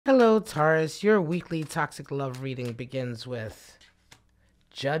Taurus, your weekly toxic love reading begins with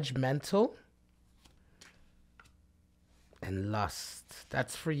judgmental and lust.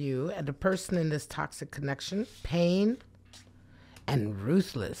 That's for you and the person in this toxic connection. Pain and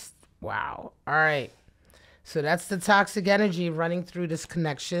ruthless. Wow. All right. So that's the toxic energy running through this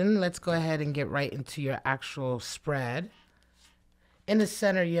connection. Let's go ahead and get right into your actual spread. In the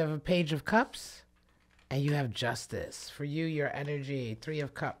center, you have a Page of Cups and you have Justice. For you, your energy, 3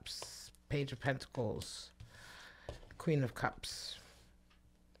 of Cups, Page of Pentacles, Queen of Cups.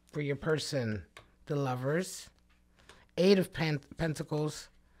 For your person, the Lovers, 8 of Pentacles,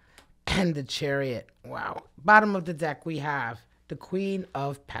 and the Chariot. Wow. Bottom of the deck, we have the Queen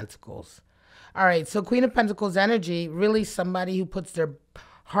of Pentacles. All right, so Queen of Pentacles energy, really somebody who puts their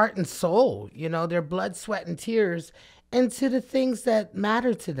heart and soul, you know, their blood, sweat, and tears into the things that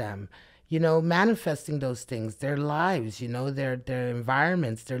matter to them, you know, manifesting those things, their lives, you know, their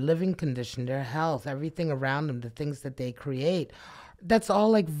environments, their living condition, their health, everything around them, the things that they create. That's all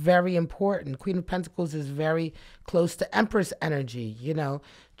like very important. Queen of Pentacles is very close to Empress energy, you know,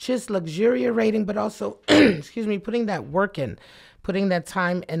 just luxuriating, but also, excuse me, putting that work in, putting that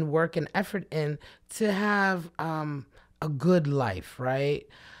time and work and effort in to have a good life, right?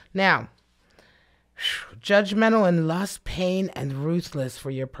 Now, judgmental and lust, pain, and ruthless for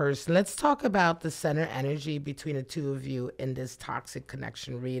your person. Let's talk about the center energy between the two of you in this toxic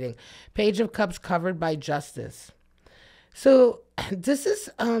connection reading. Page of Cups covered by Justice. So this is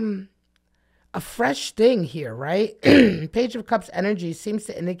a fresh thing here, right? Page of Cups energy seems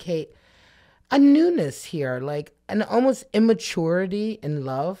to indicate a newness here, like an almost immaturity in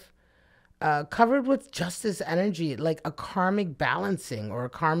love, covered with Justice energy, like a karmic balancing or a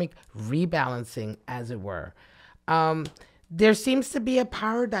karmic rebalancing, as it were. There seems to be a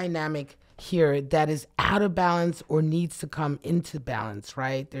power dynamic here that is out of balance or needs to come into balance,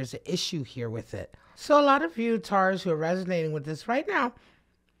 right? There's an issue here with it. So a lot of you, Taurus, who are resonating with this right now,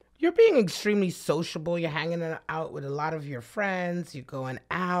 you're being extremely sociable. You're hanging out with a lot of your friends. You're going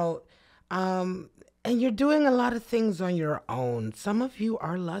out. And you're doing a lot of things on your own. Some of you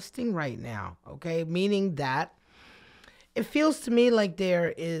are lusting right now, okay? Meaning that it feels to me like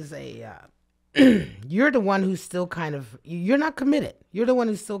there is a, you're the one who's still kind of, you're not committed. You're the one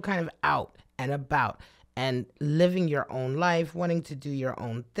who's still kind of out and about and living your own life, wanting to do your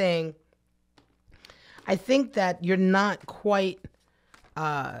own thing. I think that you're not quite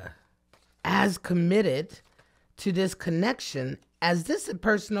as committed to this connection as this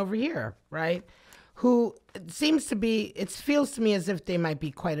person over here, right? Who seems to be, it feels to me as if they might be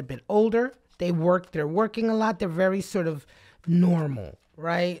quite a bit older. They're working a lot. They're very sort of normal,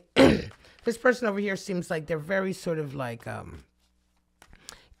 right? This person over here seems like they're very sort of like,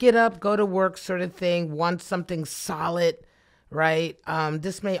 get up, go to work sort of thing, want something solid, right?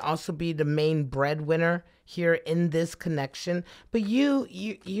 This may also be the main breadwinner here in this connection. But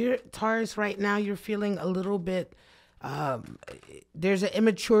you're Taurus right now, you're feeling a little bit, there's an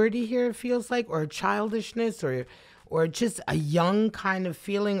immaturity here, it feels like, or a childishness, or just a young kind of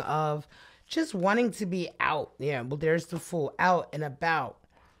feeling of just wanting to be out. Yeah, well, there's the Fool, out and about.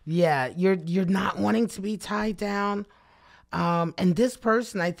 Yeah, you're not wanting to be tied down. And this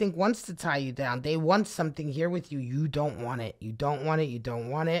person, I think, wants to tie you down. They want something here with you. You don't want it. You don't want it. You don't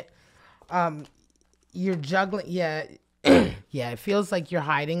want it. You're juggling. Yeah. Yeah, it feels like you're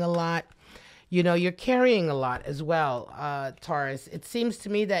hiding a lot. You know, you're carrying a lot as well, Taurus. It seems to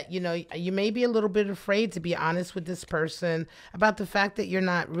me that, you know, you may be a little bit afraid to be honest with this person about the fact that you're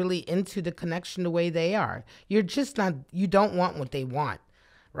not really into the connection the way they are. You're just not, you don't want what they want,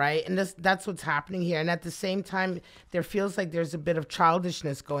 right? And that's what's happening here. And at the same time, there feels like there's a bit of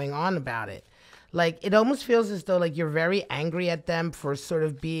childishness going on about it. Like, it almost feels as though, like, you're very angry at them for sort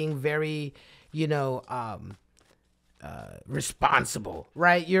of being very, you know, responsible,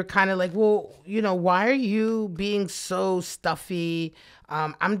 right? You're kind of like, well, you know, why are you being so stuffy?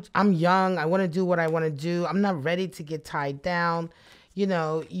 I'm young. I want to do what I want to do. I'm not ready to get tied down. You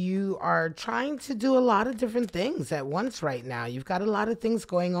know, you are trying to do a lot of different things at once right now. You've got a lot of things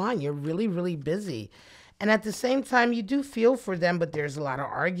going on. You're really, really busy. And at the same time, you do feel for them, but there's a lot of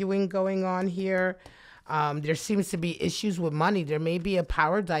arguing going on here. There seems to be issues with money. There may be a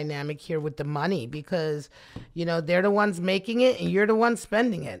power dynamic here with the money because, you know, they're the ones making it and you're the one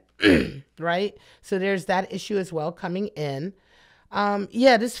spending it, right? So there's that issue as well coming in.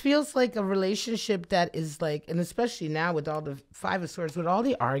 Yeah, this feels like a relationship that is like, and especially now with all the Five of Swords, with all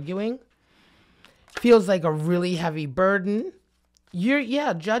the arguing, feels like a really heavy burden.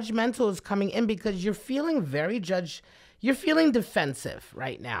 Yeah, judgmental is coming in because you're feeling you're feeling defensive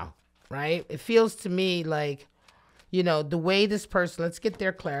right now. Right? It feels to me like You know, the way this person, let's get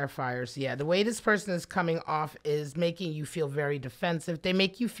their clarifiers. Yeah, the way this person is coming off is making you feel very defensive. They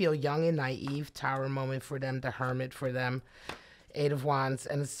make you feel young and naive. Tower moment for them, the Hermit for them. 8 of Wands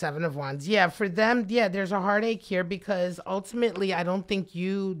and the 7 of Wands. Yeah, for them, yeah, there's a heartache here because ultimately I don't think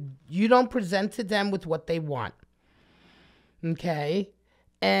you don't present to them with what they want. Okay?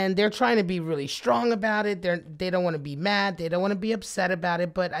 And they're trying to be really strong about it. They don't want to be mad. They don't want to be upset about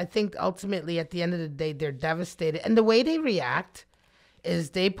it. But I think ultimately at the end of the day, they're devastated. And the way they react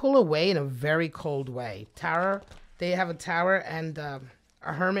is they pull away in a very cold way. Tower, they have a Tower and a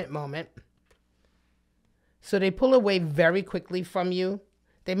Hermit moment. So they pull away very quickly from you.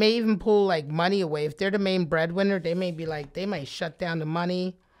 They may even pull like money away. If they're the main breadwinner, they may be like, they might shut down the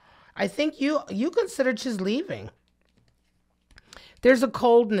money. I think you consider just leaving. There's a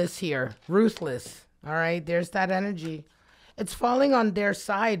coldness here, ruthless. All right, there's that energy. It's falling on their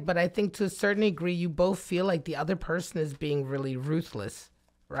side, but I think to a certain degree, you both feel like the other person is being really ruthless,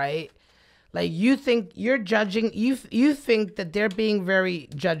 right? Like you think you're judging, you think that they're being very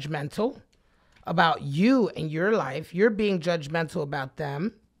judgmental about you and your life. You're being judgmental about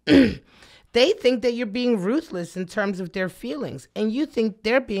them. They think that you're being ruthless in terms of their feelings, and you think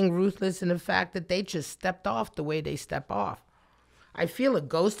they're being ruthless in the fact that they just stepped off the way they step off. I feel a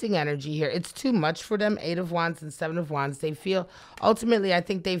ghosting energy here. It's too much for them. 8 of Wands and 7 of Wands. They feel, ultimately, I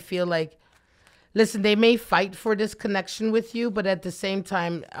think they feel like, listen, they may fight for this connection with you, but at the same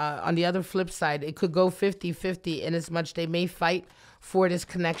time, on the other flip side, it could go 50-50 in as much they may fight for this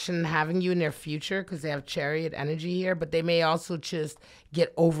connection and having you in their future because they have Chariot energy here, but they may also just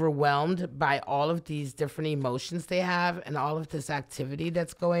get overwhelmed by all of these different emotions they have and all of this activity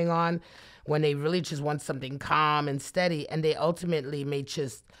that's going on when they really just want something calm and steady, and they ultimately may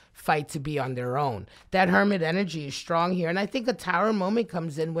just fight to be on their own. That Hermit energy is strong here, and I think a Tower moment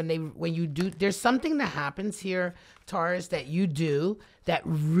comes in when you do, there's something that happens here, Taurus, that you do that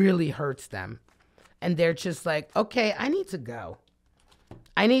really hurts them. And they're just like, okay, I need to go.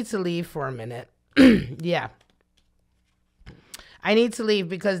 I need to leave for a minute. Yeah. I need to leave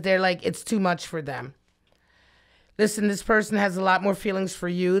because they're like, it's too much for them. Listen, this person has a lot more feelings for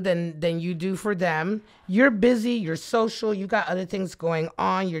you than you do for them. You're busy, you're social, you got other things going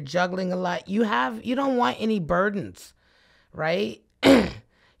on, you're juggling a lot. You don't want any burdens, right?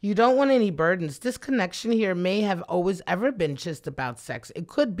 You don't want any burdens. This connection here may have always ever been just about sex. It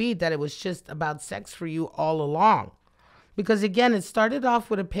could be that it was just about sex for you all along. Because again, it started off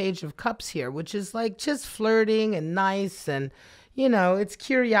with a Page of Cups here, which is like just flirting and nice and, you know, it's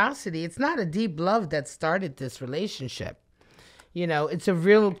curiosity. It's not a deep love that started this relationship. You know, it's a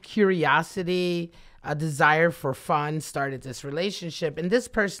real curiosity, a desire for fun started this relationship. And this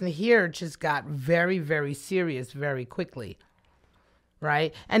person here just got very, very serious very quickly.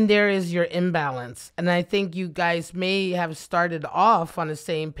 Right? And there is your imbalance. And I think you guys may have started off on the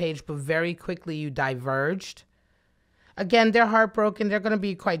same page, but very quickly you diverged. Again, they're heartbroken. They're going to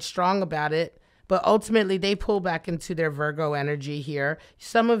be quite strong about it. But ultimately, they pull back into their Virgo energy here.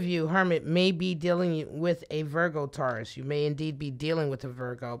 Some of you, Hermit, may be dealing with a Virgo Taurus. You may indeed be dealing with a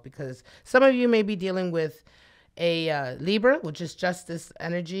Virgo because some of you may be dealing with a Libra, which is Justice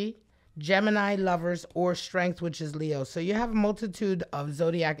energy, Gemini, Lovers, or Strength, which is Leo. So you have a multitude of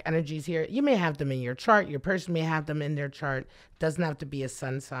zodiac energies here. You may have them in your chart. Your person may have them in their chart. Doesn't have to be a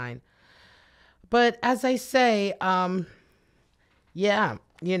sun sign. But as I say, yeah,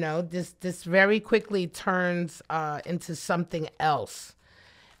 you know, this very quickly turns into something else.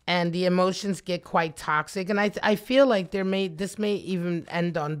 And the emotions get quite toxic. And I feel like this may even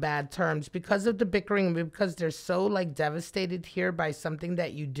end on bad terms because of the bickering, because they're so like devastated here by something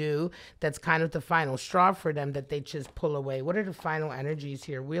that you do that's kind of the final straw for them that they just pull away. What are the final energies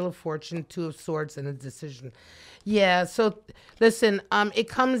here? Wheel of Fortune, 2 of Swords, and a decision. Yeah, so listen, it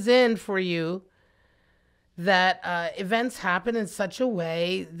comes in for you that events happen in such a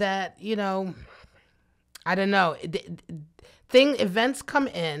way that, you know, I don't know, events come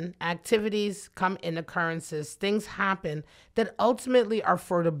in, activities come in, occurrences, things happen that ultimately are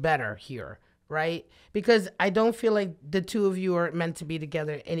for the better here, right? Because I don't feel like the two of you are meant to be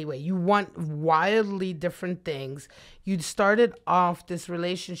together anyway. You want wildly different things. You started off this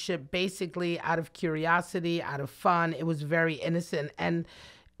relationship basically out of curiosity, out of fun. It was very innocent, and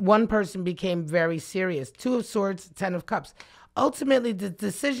one person became very serious. 2 of Swords, 10 of Cups. Ultimately, the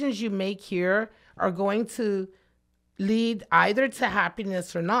decisions you make here are going to lead either to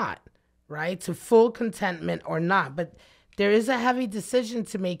happiness or not, right? To full contentment or not. But there is a heavy decision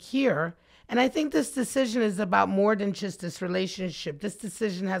to make here. And I think this decision is about more than just this relationship. This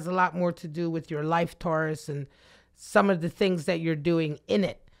decision has a lot more to do with your life, Taurus, and some of the things that you're doing in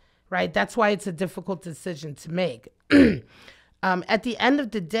it, right? That's why it's a difficult decision to make. At the end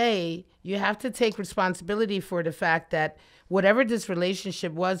of the day, you have to take responsibility for the fact that whatever this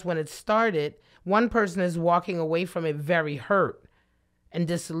relationship was when it started, one person is walking away from it very hurt and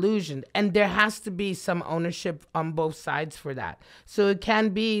disillusioned. And there has to be some ownership on both sides for that. So it can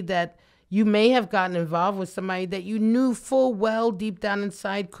be that you may have gotten involved with somebody that you knew full well deep down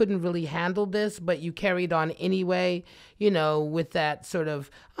inside couldn't really handle this, but you carried on anyway, with that sort of,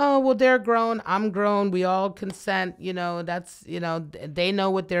 oh, well, they're grown, I'm grown, we all consent, that's, they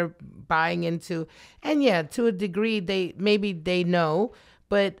know what they're buying into. And yeah, to a degree, they know,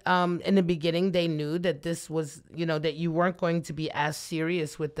 but in the beginning, they knew that this was, that you weren't going to be as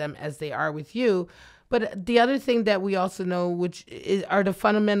serious with them as they are with you. But the other thing that we also know, are the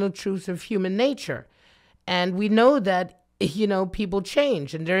fundamental truths of human nature. And we know that, people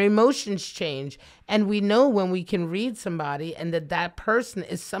change and their emotions change. And we know when we can read somebody and that person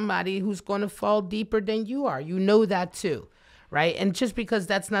is somebody who's going to fall deeper than you are. You know that too, right? And just because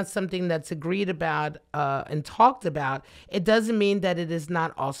that's not something that's agreed about and talked about, it doesn't mean that it is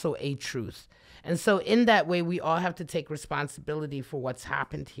not also a truth. And so in that way, we all have to take responsibility for what's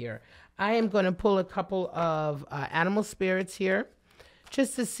happened here. I am going to pull a couple of animal spirits here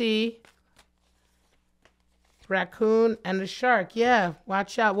just to see. Raccoon and the shark. Yeah,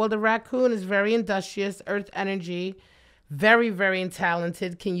 watch out. Well, the raccoon is very industrious, earth energy, very, very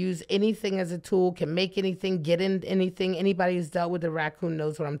talented, can use anything as a tool, can make anything, get in anything. Anybody who's dealt with a raccoon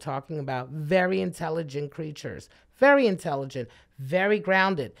knows what I'm talking about. Very intelligent creatures. Very intelligent. Very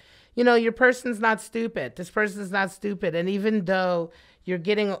grounded. Your person's not stupid. This person's not stupid. And even though you're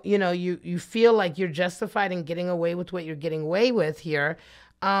getting, you feel like you're justified in getting away with what you're getting away with here,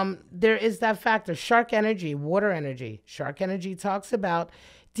 there is that factor. Shark energy, water energy. Shark energy talks about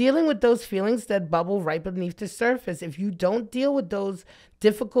dealing with those feelings that bubble right beneath the surface. If you don't deal with those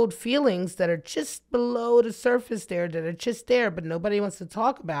difficult feelings that are just below the surface there, that are just there, but nobody wants to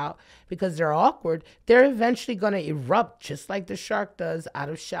talk about because they're awkward, they're eventually going to erupt just like the shark does out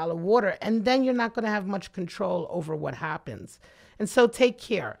of shallow water. And then you're not going to have much control over what happens. And so take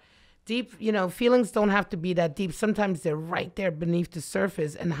care. Deep, feelings don't have to be that deep. Sometimes they're right there beneath the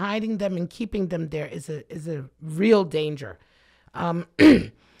surface, and hiding them and keeping them there is a real danger.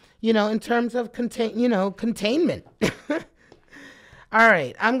 In terms of containment. All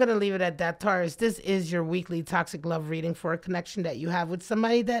right, I'm going to leave it at that, Taurus. This is your weekly toxic love reading for a connection that you have with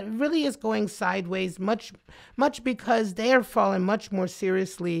somebody that really is going sideways, much because they are falling much more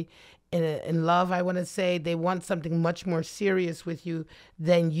seriously in love. I want to say they want something much more serious with you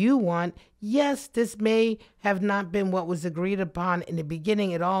than you want. Yes, this may have not been what was agreed upon in the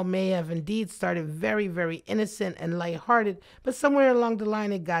beginning. It all may have indeed started very, very innocent and lighthearted, but somewhere along the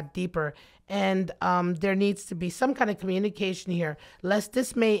line it got deeper. And there needs to be some kind of communication here, lest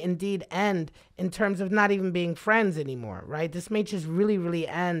this may indeed end in terms of not even being friends anymore, right? This may just really, really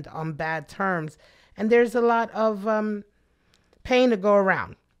end on bad terms. And there's a lot of pain to go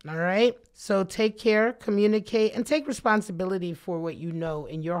around. All right. So take care, communicate, and take responsibility for what you know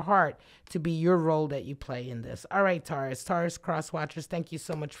in your heart to be your role that you play in this. All right, Taurus Cross Watchers, thank you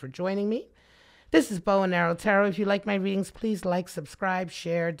so much for joining me. This is Bow and Arrow Tarot. If you like my readings, please like, subscribe,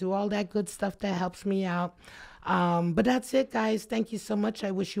 share, do all that good stuff that helps me out. But that's it, guys. Thank you so much. I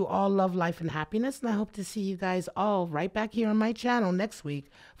wish you all love, life, and happiness. And I hope to see you guys all right back here on my channel next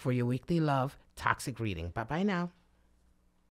week for your weekly love toxic reading. Bye-bye now.